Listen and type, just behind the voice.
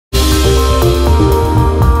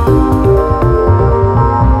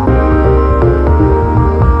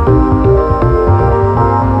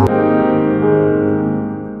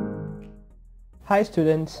Hi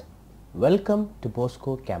students, welcome to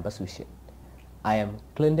Bosco Campus Vision. I am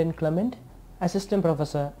Clinton Clement, Assistant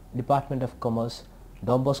Professor, Department of Commerce,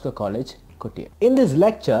 Don Bosco College, Kottayam. In this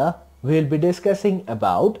lecture, we will be discussing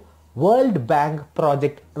about World Bank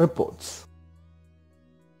project reports.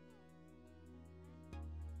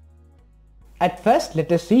 At first,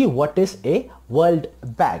 let us see what is a World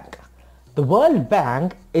Bank. The World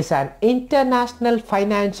Bank is an international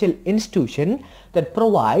financial institution that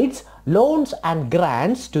provides loans and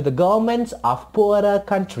grants to the governments of poorer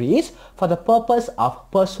countries for the purpose of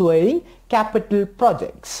pursuing capital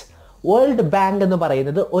projects. World Bank എന്ന്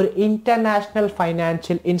പറയുന്നത് ഒരു international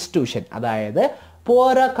financial institution, അതായത്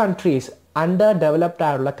poorer countries, under developed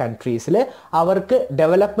ആയിട്ടുള്ള കൺട്രീസിൽ അവർക്ക്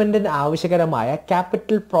ഡെവലപ്മെൻറ്റിന് ആവശ്യകരമായ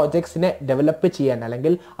capital പ്രോജക്ട്സിനെ develop ചെയ്യാൻ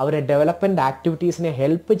അല്ലെങ്കിൽ അവരുടെ development ആക്ടിവിറ്റീസിനെ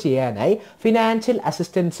help ചെയ്യാനായി financial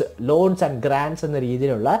assistance, loans and grants എന്ന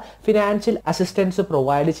രീതിയിലുള്ള ഫിനാൻഷ്യൽ അസിസ്റ്റൻസ്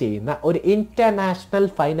പ്രൊവൈഡ് ചെയ്യുന്ന ഒരു ഇൻ്റർനാഷണൽ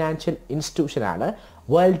ഫൈനാൻഷ്യൽ ഇൻസ്റ്റിറ്റ്യൂഷനാണ്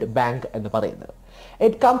വേൾഡ് ബാങ്ക് എന്ന് പറയുന്നത്.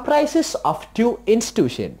 It comprises of two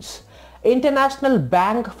institutions: international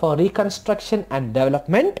bank for reconstruction and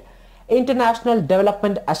development, international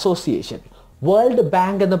development association. World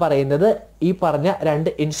bank എന്ന് പറയുന്നത് ഈ പറഞ്ഞ രണ്ട്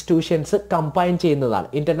ഇൻസ്റ്റിറ്റ്യൂഷൻസ് കമ്പൈൻ ചെയ്യുന്നതാണ്.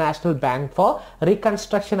 International bank for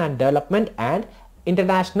reconstruction and development and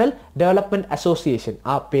international development association.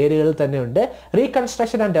 ആ പേരുകളിൽ തന്നെ ഉണ്ട്.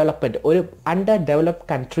 റീകൺസ്ട്രക്ഷൻ ആൻഡ് ഡെവലപ്മെൻറ്റ്, ഒരു അണ്ടർ ഡെവലപ്ഡ്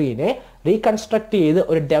കൺട്രീനെ റീകൺസ്ട്രക്ട് ചെയ്ത്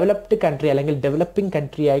ഒരു ഡെവലപ്ഡ് കൺട്രി അല്ലെങ്കിൽ ഡെവലപ്പിംഗ്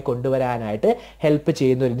കൺട്രിയായി കൊണ്ടുവരാനായിട്ട് ഹെൽപ്പ്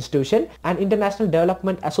ചെയ്യുന്ന ഒരു institution. And international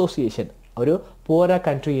development association, ഒരു പൂര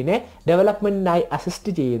കൺട്രീനെ ഡെവലപ്മെൻറ്റിനായി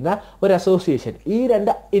അസിസ്റ്റ് ചെയ്യുന്ന ഒരു അസോസിയേഷൻ. ഈ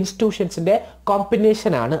രണ്ട് ഇൻസ്റ്റിറ്റ്യൂഷൻസിൻ്റെ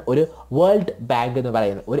കോമ്പിനേഷനാണ് ഒരു വേൾഡ് ബാങ്ക് എന്ന്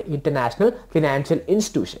പറയുന്നത്, ഒരു international financial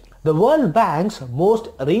institution. The World Bank's most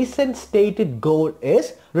recent stated goal is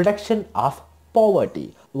reduction of poverty.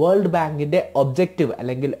 World ബാങ്കിൻ്റെ ഒബ്ജക്റ്റീവ്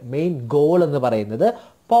അല്ലെങ്കിൽ മെയിൻ ഗോൾ എന്ന് പറയുന്നത്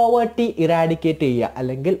പോവർട്ടി ഇറാഡിക്കേറ്റ് ചെയ്യുക,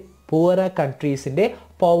 അല്ലെങ്കിൽ പൂര കൺട്രീസിൻ്റെ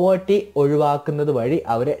പോവർട്ടി ഒഴിവാക്കുന്നത് വഴി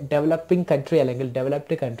അവരെ ഡെവലപ്പിംഗ് കൺട്രി അല്ലെങ്കിൽ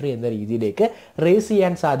ഡെവലപ്ഡ് കൺട്രി എന്ന രീതിയിലേക്ക് റേസ്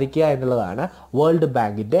ചെയ്യാൻ സാധിക്കുക എന്നുള്ളതാണ് വേൾഡ്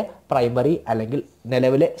ബാങ്കിൻ്റെ പ്രൈമറി അല്ലെങ്കിൽ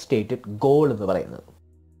നിലവിലെ സ്റ്റേറ്റഡ് ഗോൾ എന്ന് പറയുന്നത്.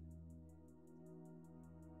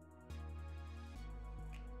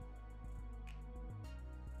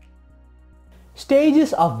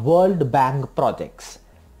 Stages of World Bank projects.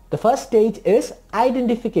 The first stage is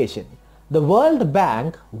identification. The World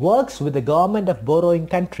Bank works with the government of borrowing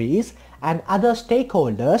countries and other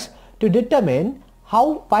stakeholders to determine how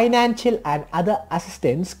financial and other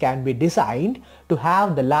assistance can be designed to have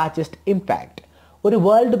the largest impact. ഒരു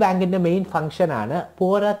world ബാങ്കിൻ്റെ main ഫംഗ്ഷനാണ്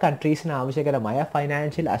പൂര കൺട്രീസിന് ആവശ്യകരമായ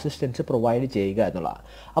financial assistance provide ചെയ്യുക എന്നുള്ളതാണ്.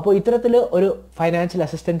 അപ്പോൾ ഇത്തരത്തിൽ ഒരു financial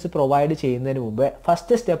assistance provide ചെയ്യുന്നതിന് മുമ്പ്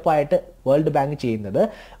ഫസ്റ്റ് സ്റ്റെപ്പായിട്ട് വേൾഡ് ബാങ്ക് ചെയ്യുന്നത്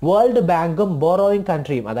വേൾഡ് ബാങ്കും ബോറോയിങ്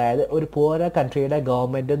കൺട്രിയും, അതായത് ഒരു പൂര കൺട്രിയുടെ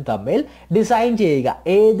ഗവൺമെൻറ്റും തമ്മിൽ ഡിസൈൻ ചെയ്യുക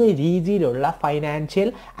ഏത് രീതിയിലുള്ള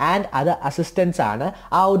ഫൈനാൻഷ്യൽ ആൻഡ് അതർ അസിസ്റ്റൻസ് ആണ്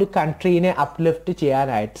ആ ഒരു കൺട്രീനെ അപ്ലിഫ്റ്റ്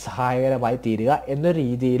ചെയ്യാനായിട്ട് സഹായകരമായി തീരുക എന്ന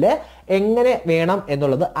രീതിയിൽ എങ്ങനെ വേണം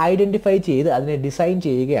എന്നുള്ളത് ഐഡൻറ്റിഫൈ ചെയ്ത് അതിനെ ഡിസൈൻ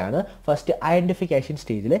ചെയ്യുകയാണ് ഫസ്റ്റ് ഐഡൻറ്റിഫിക്കേഷൻ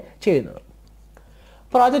സ്റ്റേജിൽ ചെയ്യുന്നത്.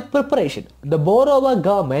 Project preparation. The borrower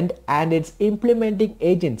government and its implementing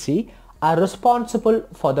agency are responsible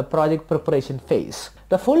for the project preparation phase.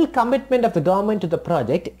 The full commitment of the government to the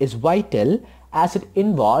project is vital as it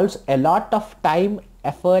involves a lot of time,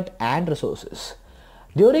 effort and resources.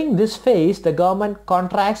 During this phase, the government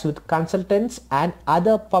contracts with consultants and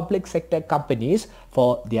other public sector companies for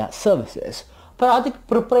their services. Project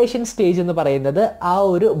preparation stage എന്ന് പറയുന്നത് ആ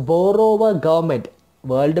ഒരു borrower government,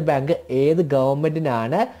 world bank ഏത്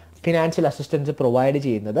ഗവൺമെൻറ്റിനാണ് financial assistance provide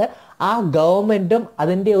ചെയ്യുന്നത് ആ ഗവൺമെൻറ്റും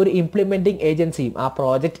അതിൻ്റെ ഒരു ഇംപ്ലിമെൻറ്റിംഗ് ഏജൻസിയും, ആ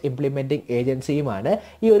പ്രോജക്റ്റ് ഇംപ്ലിമെൻറ്റിംഗ് ഏജൻസിയുമാണ്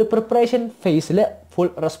ഈ ഒരു പ്രിപ്പറേഷൻ ഫേസിൽ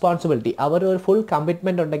ഫുൾ റെസ്പോൺസിബിലിറ്റി. അവർ ഒരു ഫുൾ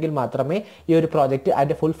കമ്മിറ്റ്മെൻറ്റ് ഉണ്ടെങ്കിൽ മാത്രമേ ഈ ഒരു പ്രോജക്റ്റ്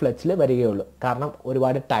അതിൻ്റെ ഫുൾ ഫ്ലെഡ്ജിൽ വരികയുള്ളൂ. കാരണം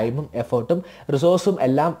ഒരുപാട് ടൈമും എഫേർട്ടും റിസോഴ്സും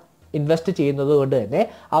എല്ലാം ഇൻവെസ്റ്റ് ചെയ്യുന്നത് കൊണ്ട് തന്നെ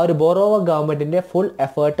ആ ഒരു ബോറോവർ ഗവൺമെൻറ്റിൻ്റെ ഫുൾ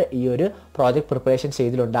എഫേർട്ട് ഈ ഒരു പ്രോജക്റ്റ് പ്രിപ്പറേഷൻ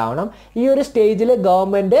സ്റ്റേജിലുണ്ടാവണം. ഈ ഒരു സ്റ്റേജിൽ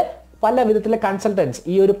ഗവൺമെൻറ് പല വിധത്തിലെ കൺസൾട്ടൻസ്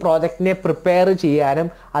ഈ ഒരു പ്രോജക്റ്റിനെ പ്രിപ്പയർ ചെയ്യാനും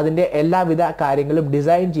അതിൻ്റെ എല്ലാവിധ കാര്യങ്ങളും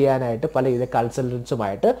ഡിസൈൻ ചെയ്യാനായിട്ട് പലവിധ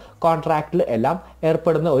കൺസൾട്ടൻസുമായിട്ട് കോൺട്രാക്റ്റിൽ എല്ലാം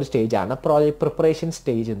ഏർപ്പെടുന്ന ഒരു സ്റ്റേജാണ് പ്രോജക്റ്റ് പ്രിപ്പറേഷൻ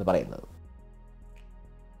സ്റ്റേജ് എന്ന് പറയുന്നത്.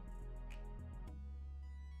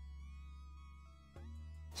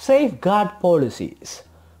 Safeguard policies.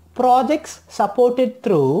 Projects supported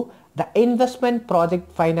through the investment project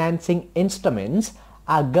financing instruments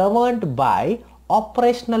are governed by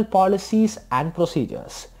operational policies and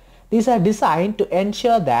procedures. These are designed to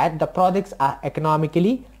ensure that the projects are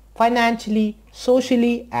economically, financially,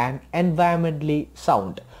 socially and environmentally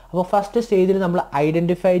sound. അപ്പോൾ first സ്റ്റേജിൽ നമ്മൾ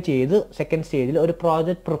identify ചെയ്ത് second സ്റ്റേജിൽ ഒരു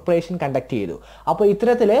project preparation conduct ചെയ്തു. അപ്പോൾ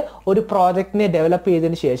ഇത്തരത്തിൽ ഒരു പ്രോജക്റ്റിനെ ഡെവലപ്പ്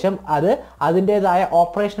ചെയ്തതിന് ശേഷം അത് അതിൻ്റേതായ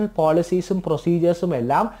ഓപ്പറേഷണൽ പോളിസീസും പ്രൊസീജിയേഴ്സും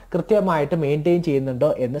എല്ലാം കൃത്യമായിട്ട് മെയിൻറ്റെയിൻ ചെയ്യുന്നുണ്ടോ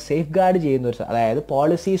എന്ന് സേഫ് ഗാർഡ് ചെയ്യുന്ന ഒരു, അതായത്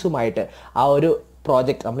പോളിസീസുമായിട്ട് ആ ഒരു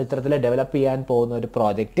പ്രോജക്റ്റ് നമ്മൾ ഇത്തരത്തിൽ ഡെവലപ്പ് ചെയ്യാൻ പോകുന്ന ഒരു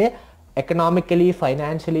project economically,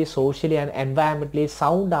 financially, socially and എൻവയറമെൻ്റലി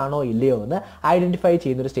sound ആണോ ഇല്ലയോ എന്ന് ഐഡൻറ്റിഫൈ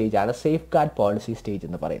ചെയ്യുന്ന ഒരു സ്റ്റേജാണ് സേഫ് ഗാർഡ് പോളിസി സ്റ്റേജ്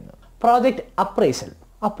എന്ന് പറയുന്നത്. Project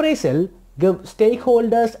appraisal give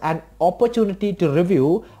stakeholders an opportunity to review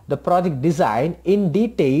the project design in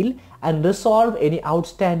detail and resolve any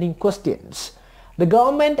outstanding questions. The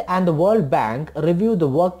government and the World Bank review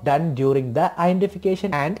the work done during the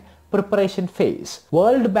identification and preparation phase.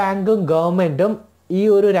 World Bank ഗവൺമെൻറ്റും ഈ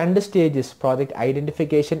ഒരു രണ്ട് stages project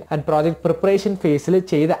identification and project preparation ഫേസിൽ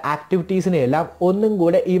ചെയ്ത ആക്ടിവിറ്റീസിനെല്ലാം ഒന്നും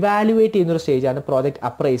കൂടെ evaluate ചെയ്യുന്നൊരു സ്റ്റേജാണ് പ്രോജക്റ്റ്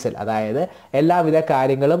അപ്രൈസൽ. അതായത് എല്ലാവിധ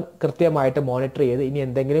കാര്യങ്ങളും കൃത്യമായിട്ട് മോണിറ്റർ ചെയ്ത് ഇനി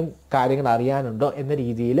എന്തെങ്കിലും കാര്യങ്ങൾ അറിയാനുണ്ടോ എന്ന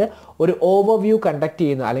രീതിയിൽ ഒരു ഓവർവ്യൂ കണ്ടക്ട്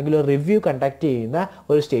ചെയ്യുന്ന അല്ലെങ്കിൽ ഒരു റിവ്യൂ കണ്ടക്ട് ചെയ്യുന്ന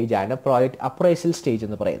ഒരു സ്റ്റേജാണ് പ്രോജക്റ്റ് അപ്രൈസൽ സ്റ്റേജ്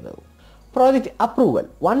എന്ന് പറയുന്നത്. Project approval.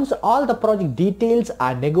 Once all the project details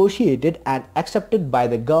are negotiated and accepted by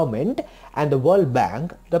the government and the World Bank,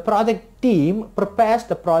 the project team prepares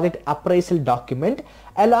the project appraisal document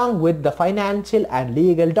along with the financial and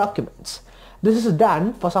legal documents. This is done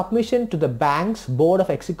for submission to the bank's board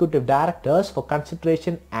of executive directors for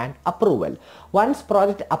consideration and approval. Once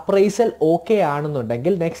project appraisal okay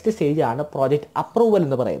ആണെന്നുണ്ടെങ്കിൽ next stage ആണ് project approval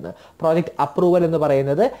എന്ന് പറയുന്നത്. Project approval എന്ന്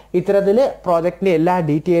പറയുന്നത് ഇത്തരത്തിൽ പ്രോജക്റ്റിൻ്റെ എല്ലാ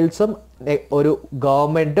ഡീറ്റെയിൽസും ഒരു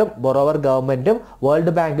ഗവൺമെൻറ്റും ബൊറോവർ ഗവൺമെൻറ്റും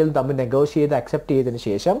വേൾഡ് ബാങ്കിലും തമ്മിൽ നെഗോഷിയേറ്റ് ചെയ്ത് അക്സെപ്റ്റ് ചെയ്തതിന്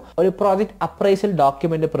ശേഷം ഒരു പ്രോജക്റ്റ് അപ്രൈസൽ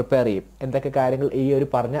ഡോക്യുമെൻ്റ് പ്രിപ്പയർ ചെയ്യും. എന്തൊക്കെ കാര്യങ്ങൾ ഈ ഒരു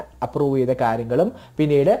പറഞ്ഞ അപ്രൂവ് ചെയ്ത കാര്യങ്ങളും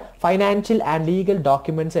പിന്നീട് ഫൈനാൻഷ്യൽ ആൻഡ് ലീഗൽ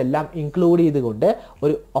ഡോക്യുമെൻറ്റ്സ് എല്ലാം ഇൻക്ലൂഡ് ചെയ്തുകൊണ്ട്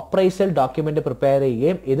ഒരു അപ്രൈസൽ ഡോക്യുമെൻ്റ് പ്രിപ്പയർ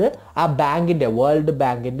ചെയ്യുകയും ഇത് ആ ബാങ്കിൻ്റെ വേൾഡ്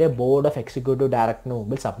ബാങ്കിൻ്റെ ബോർഡ് ഓഫ് എക്സിക്യൂട്ടീവ് ഡയറക്ടറിന്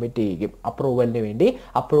മുമ്പിൽ സബ്മിറ്റ് ചെയ്യുകയും അപ്രൂവലിന് വേണ്ടി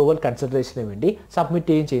അപ്രൂവൽ കൺസിഡറേഷന് വേണ്ടി സബ്മിറ്റ്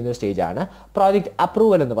ചെയ്യുകയും ചെയ്യുന്ന സ്റ്റേജാണ് പ്രോജക്റ്റ്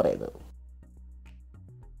അപ്രൂവൽ എന്ന് പറയുന്നത്.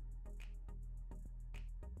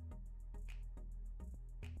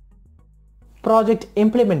 Project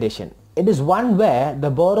implementation. It is one where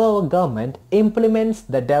the borrower government implements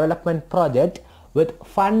the development project with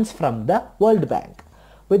funds from the World Bank.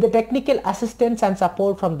 With the technical assistance and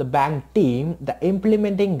support from the bank team, the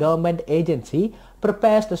implementing government agency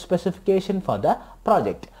prepares the specification for the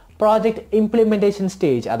project. Project implementation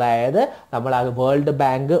stage, അതായത് നമ്മൾ ആ world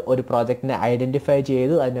bank ഒരു പ്രോജക്റ്റിനെ identify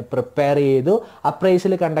ചെയ്തു, അതിനെ prepare ചെയ്തു,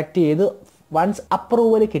 appraisal conduct ചെയ്തു. Once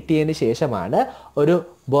approval കിട്ടിയതിന് ശേഷമാണ് ഒരു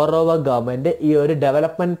ബൊറോവർ ഗവൺമെൻറ് ഈ ഒരു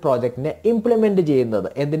ഡെവലപ്മെൻറ്റ് പ്രോജക്റ്റിനെ ഇംപ്ലിമെൻറ്റ് ചെയ്യുന്നത്.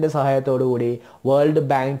 എന്തിൻ്റെ സഹായത്തോടു കൂടി? വേൾഡ്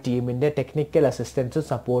ബാങ്ക് ടീമിൻ്റെ ടെക്നിക്കൽ അസിസ്റ്റൻസും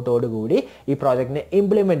സപ്പോർട്ടോടു കൂടി ഈ പ്രോജക്റ്റിനെ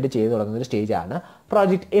ഇംപ്ലിമെൻറ്റ് ചെയ്ത് തുടങ്ങുന്ന ഒരു സ്റ്റേജാണ്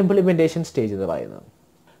പ്രോജക്റ്റ് ഇംപ്ലിമെൻറ്റേഷൻ സ്റ്റേജ് എന്ന് പറയുന്നത്.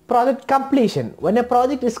 Project completion. When a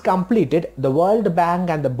project is completed, the World Bank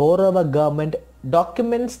and the borrower government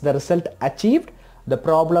documents the result achieved, the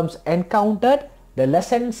problems encountered, the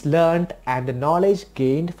lessons learned and the knowledge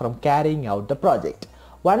gained from carrying out the project.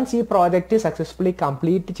 Once ഈ project successfully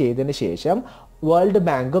complete ചെയ്തതിന് ശേഷം world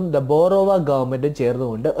ബാങ്കും the borrower ഗവൺമെൻറ്റും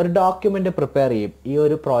ചേർന്നുകൊണ്ട് ഒരു document prepare ചെയ്യും. ഈ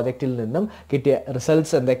ഒരു പ്രോജക്റ്റിൽ നിന്നും കിട്ടിയ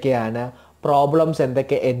റിസൾട്ട്സ് എന്തൊക്കെയാണ്, പ്രോബ്ലംസ്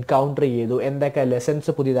എന്തൊക്കെ എൻകൗണ്ടർ ചെയ്തു, എന്തൊക്കെ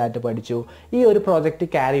ലെസൺസ് പുതിയതായിട്ട് പഠിച്ചു, ഈ ഒരു project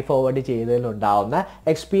carry forward ചെയ്തതിലുണ്ടാവുന്ന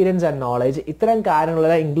experience and knowledge, ഇത്തരം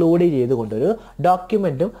കാര്യങ്ങളെല്ലാം ഇൻക്ലൂഡ് ചെയ്തുകൊണ്ടൊരു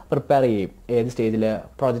ഡോക്യുമെൻറ്റും പ്രിപ്പയർ ചെയ്യും. ഏത് സ്റ്റേജിൽ?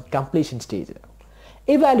 പ്രോജക്റ്റ് കംപ്ലീഷൻ സ്റ്റേജിൽ.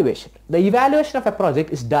 Evaluation. The evaluation of a project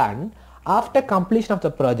is done after completion of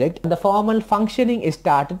the project and the formal functioning is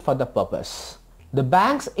started for the purpose. The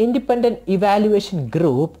bank's independent evaluation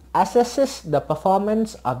group assesses the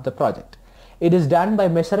performance of the project. It is done by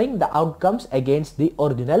measuring the outcomes against the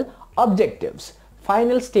original objectives.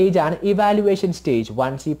 Final stage ആണ് evaluation stage.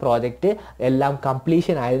 Once ഈ project എല്ലാം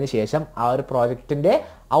completion ആയതിനു ശേഷം ആ ഒരു പ്രോജക്റ്റിൻ്റെ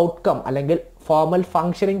outcome അല്ലെങ്കിൽ formal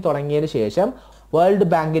functioning തുടങ്ങിയതിന് ശേഷം വേൾഡ്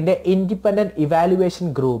ബാങ്കിൻ്റെ ഇൻഡിപെൻഡൻറ്റ് ഇവാലുവേഷൻ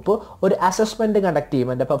ഗ്രൂപ്പ് ഒരു അസസ്മെൻറ്റ് കണ്ടക്ട് ചെയ്യും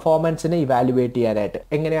എൻ്റെ പെർഫോമൻസിനെ ഇവാലുവേറ്റ് ചെയ്യാനായിട്ട്.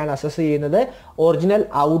 എങ്ങനെയാണ് അസസ് ചെയ്യുന്നത്? ഒറിജിനൽ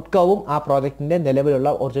ഔട്ട്കവും ആ പ്രോജക്റ്റിൻ്റെ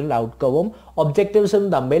നിലവിലുള്ള ഒറിജിനൽ ഔട്ട്കവും ഒബ്ജക്റ്റീവ്സും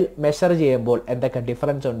തമ്മിൽ മെഷർ ചെയ്യുമ്പോൾ എന്തൊക്കെ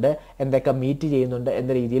ഡിഫറൻസ് ഉണ്ട്, എന്തൊക്കെ മീറ്റ് ചെയ്യുന്നുണ്ട്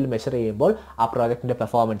എന്ന രീതിയിൽ മെഷർ ചെയ്യുമ്പോൾ ആ പ്രോജക്റ്റിൻ്റെ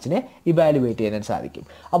പെർഫോമൻസിനെ ഇവാലുവേറ്റ് ചെയ്യാൻ സാധിക്കും.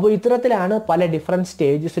 അപ്പോൾ ഇത്തരത്തിലാണ് പല ഡിഫറൻറ്റ്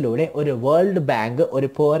സ്റ്റേജസിലൂടെ ഒരു വേൾഡ് ബാങ്ക് ഒരു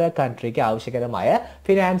പോര കൺട്രിക്ക് ആവശ്യകരമായ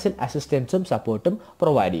ഫിനാൻഷ്യൽ അസിസ്റ്റൻസും സപ്പോർട്ടും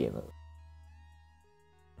പ്രൊവൈഡ് ചെയ്യുന്നത്.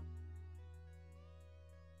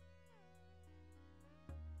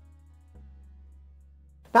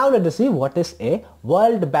 Now let us see what is a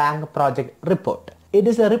World Bank project report. It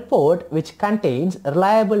is a report which contains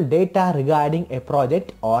reliable data regarding a project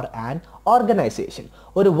or an organisation.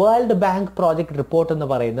 ഒരു വേൾഡ് ബാങ്ക് പ്രോജക്റ്റ് റിപ്പോർട്ട് എന്ന്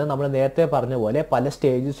പറയുന്നത് നമ്മൾ നേരത്തെ പറഞ്ഞ പോലെ പല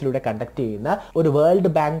സ്റ്റേജസിലൂടെ കണ്ടക്ട് ചെയ്യുന്ന ഒരു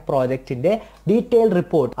വേൾഡ് ബാങ്ക് പ്രോജക്റ്റിന്റെ ഡീറ്റെയിൽ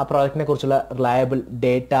റിപ്പോർട്ട്, ആ പ്രോജക്റ്റിനെ കുറിച്ചുള്ള റിലയബിൾ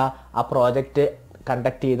ഡേറ്റ, ആ പ്രോജക്റ്റ്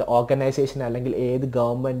കണ്ടക്ട് ചെയ്ത ഓർഗനൈസേഷൻ അല്ലെങ്കിൽ ഏത്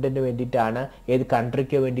ഗവൺമെൻറ്റിന് വേണ്ടിയിട്ടാണ്, ഏത്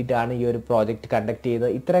കൺട്രിക്ക് വേണ്ടിയിട്ടാണ് ഈ ഒരു പ്രോജക്റ്റ് കണ്ടക്ട്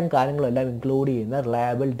ചെയ്തത്, ഇത്തരം കാര്യങ്ങളെല്ലാം ഇൻക്ലൂഡ് ചെയ്യുന്ന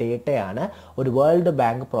റിലയബിൾ ഡേറ്റയാണ് ഒരു വേൾഡ്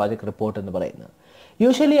ബാങ്ക് പ്രോജക്റ്റ് റിപ്പോർട്ട് എന്ന് പറയുന്നത്.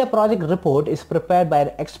 Usually a project report is prepared by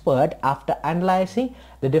an expert after analyzing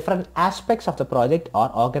the different aspects of the project or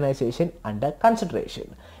organization under consideration.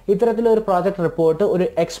 ഇത്തരത്തിലൊരു പ്രോജക്റ്റ് റിപ്പോർട്ട് ഒരു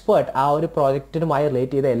expert ആ ഒരു പ്രോജക്റ്റിനുമായി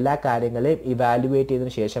റിലേറ്റ് ചെയ്ത എല്ലാ കാര്യങ്ങളെയും ഇവാലുവേറ്റ്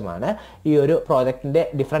ചെയ്തതിനു ശേഷമാണ് ഈ ഒരു പ്രോജക്റ്റിൻ്റെ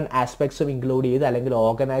ഡിഫറെൻറ്റ് ആസ്പെക്ട്സും ഇൻക്ലൂഡ് ചെയ്ത് അല്ലെങ്കിൽ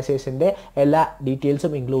ഓർഗനൈസേഷൻ്റെ എല്ലാ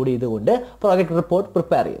ഡീറ്റെയിൽസും ഇൻക്ലൂഡ് ചെയ്തുകൊണ്ട് പ്രോജക്റ്റ് റിപ്പോർട്ട്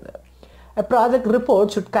പ്രിപ്പയർ ചെയ്യുന്നത്. A project report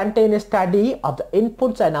should contain a study of the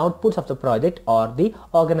inputs and outputs of the project or the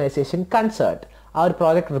organization concerned. ആ ഒരു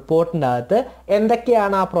പ്രോജക്റ്റ് റിപ്പോർട്ടിൻ്റെ അകത്ത്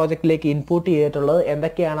എന്തൊക്കെയാണ് ആ പ്രോജക്റ്റിലേക്ക് ഇൻപുട്ട് ചെയ്തിട്ടുള്ളത്,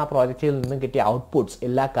 എന്തൊക്കെയാണ് ആ പ്രോജക്റ്റിൽ നിന്നും കിട്ടിയ ഔട്ട്പുട്ട്സ്,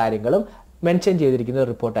 എല്ലാ കാര്യങ്ങളും മെൻഷൻ ചെയ്തിരിക്കുന്ന ഒരു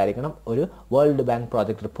റിപ്പോർട്ടായിരിക്കണം ഒരു വേൾഡ് ബാങ്ക്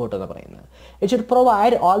പ്രോജക്റ്റ് റിപ്പോർട്ട് എന്ന് പറയുന്നത്. It should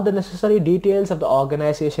provide all the necessary details of the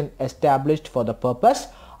organisation established for the purpose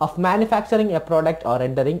of manufacturing A product or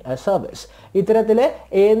rendering A service. ഇത്തരത്തിൽ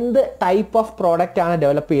എന്ത് ടൈപ്പ് ഓഫ് പ്രോഡക്റ്റ് ആണ്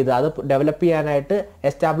ഡെവലപ്പ് ചെയ്തത്, അത് ഡെവലപ്പ് ചെയ്യാനായിട്ട്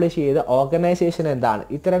establish ചെയ്ത organisation എന്താണ്,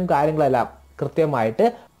 ഇത്തരം കാര്യങ്ങളെല്ലാം കൃത്യമായിട്ട്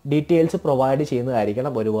ഡീറ്റെയിൽസ് പ്രൊവൈഡ്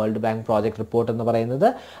ചെയ്യുന്നതായിരിക്കണം ഒരു വേൾഡ് ബാങ്ക് പ്രോജക്റ്റ് റിപ്പോർട്ട് എന്ന് പറയുന്നത്.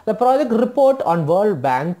 The project report on world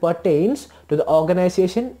bank പെർടെയിൻസ് to the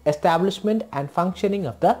organisation, establishment and functioning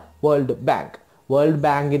of the world bank. World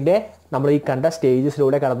ബാങ്കിൻ്റെ നമ്മൾ ഈ കണ്ട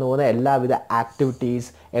സ്റ്റേജസിലൂടെ കടന്നു പോകുന്ന എല്ലാവിധ ആക്ടിവിറ്റീസ്,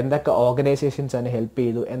 എന്തൊക്കെ ഓർഗനൈസേഷൻസ് ആണ് ഹെൽപ്പ്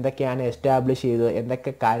ചെയ്തു, എന്തൊക്കെയാണ് എസ്റ്റാബ്ലിഷ് ചെയ്തു,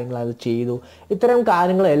 എന്തൊക്കെ കാര്യങ്ങൾ അത് ചെയ്തു, ഇത്തരം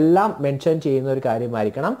കാര്യങ്ങളെല്ലാം മെൻഷൻ ചെയ്യുന്ന ഒരു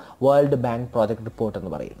കാര്യമായിരിക്കണം വേൾഡ് ബാങ്ക് പ്രോജക്റ്റ് റിപ്പോർട്ട്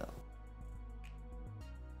എന്ന് പറയുന്നത്.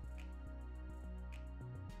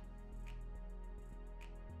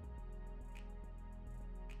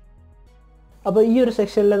 അപ്പോൾ ഈ ഒരു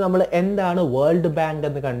സെക്ഷനിൽ നമ്മൾ എന്താണ് വേൾഡ് ബാങ്ക്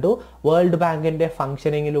എന്ന് കണ്ടു. വേൾഡ് ബാങ്കിൻ്റെ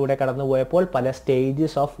ഫംഗ്ഷനിങ്ങിലൂടെ കടന്നു പോയപ്പോൾ പല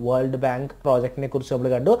സ്റ്റേജസ് ഓഫ് വേൾഡ് ബാങ്ക് പ്രോജക്റ്റിനെ കുറിച്ച്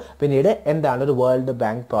നമ്മൾ കണ്ടു. പിന്നീട് എന്താണ് ഒരു വേൾഡ്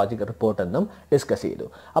ബാങ്ക് പ്രോജക്റ്റ് റിപ്പോർട്ട് എന്നും ഡിസ്കസ് ചെയ്തു.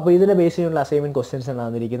 അപ്പോൾ ഇതിനെ ബേസ് ചെയ്തുള്ള അസൈൻമെൻറ്റ് ക്വസ്റ്റ്യൻസ് ആണ്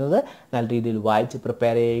തന്നിരിക്കുന്നത്. നല്ല രീതിയിൽ വായിച്ച്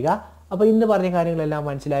പ്രിപ്പയർ ചെയ്യുക. അപ്പോൾ ഇന്ന് പറഞ്ഞ കാര്യങ്ങളെല്ലാം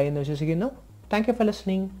മനസ്സിലായി എന്ന് വിശ്വസിക്കുന്നു. Thank you for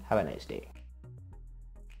listening. Have A nice day.